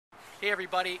Hey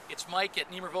everybody, it's Mike at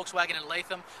Nemer Volkswagen in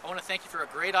Latham. I want to thank you for a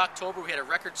great October. We had a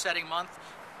record-setting month,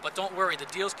 but don't worry, the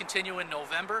deals continue in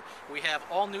November. We have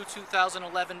all new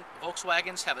 2011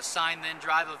 Volkswagens have a sign then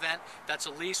drive event. That's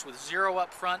a lease with zero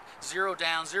upfront, zero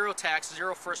down, zero tax,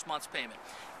 zero first month's payment.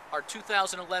 Our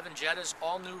 2011 Jettas,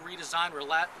 all new redesign, were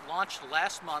launched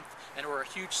last month and were a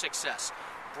huge success.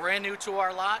 Brand new to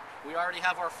our lot. We already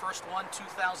have our first one,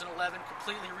 2011,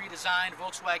 completely redesigned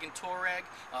Volkswagen Touareg,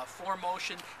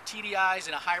 4Motion, TDIs,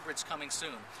 and a hybrid's coming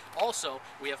soon. Also,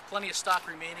 we have plenty of stock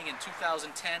remaining in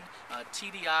 2010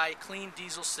 TDI clean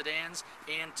diesel sedans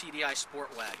and TDI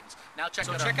sport wagons. Now check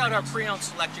out our pre-owned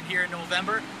selection here in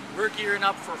November. We're gearing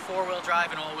up for four-wheel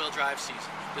drive and all-wheel drive season.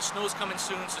 The snow's coming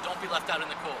soon, so don't be left out in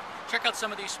the cold. Check out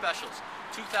some of these specials.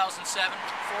 2007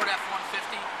 Ford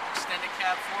F-150 extended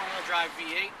cab four-wheel drive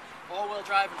V8, all-wheel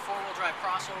drive and four-wheel drive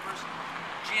crossovers,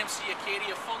 GMC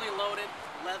Acadia fully loaded,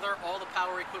 leather, all the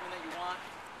power equipment that you want,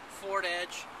 Ford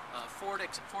Edge,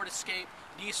 Ford Escape,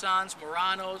 Nissans,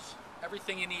 Muranos,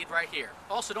 everything you need right here.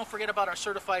 Also, don't forget about our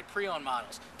certified pre-owned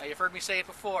models. Now, you've heard me say it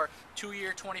before,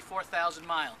 2-year, 24,000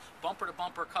 mile,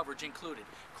 bumper-to-bumper coverage included,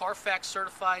 Carfax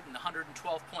certified and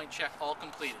 112-point check all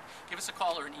completed. Give us a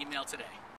call or an email today.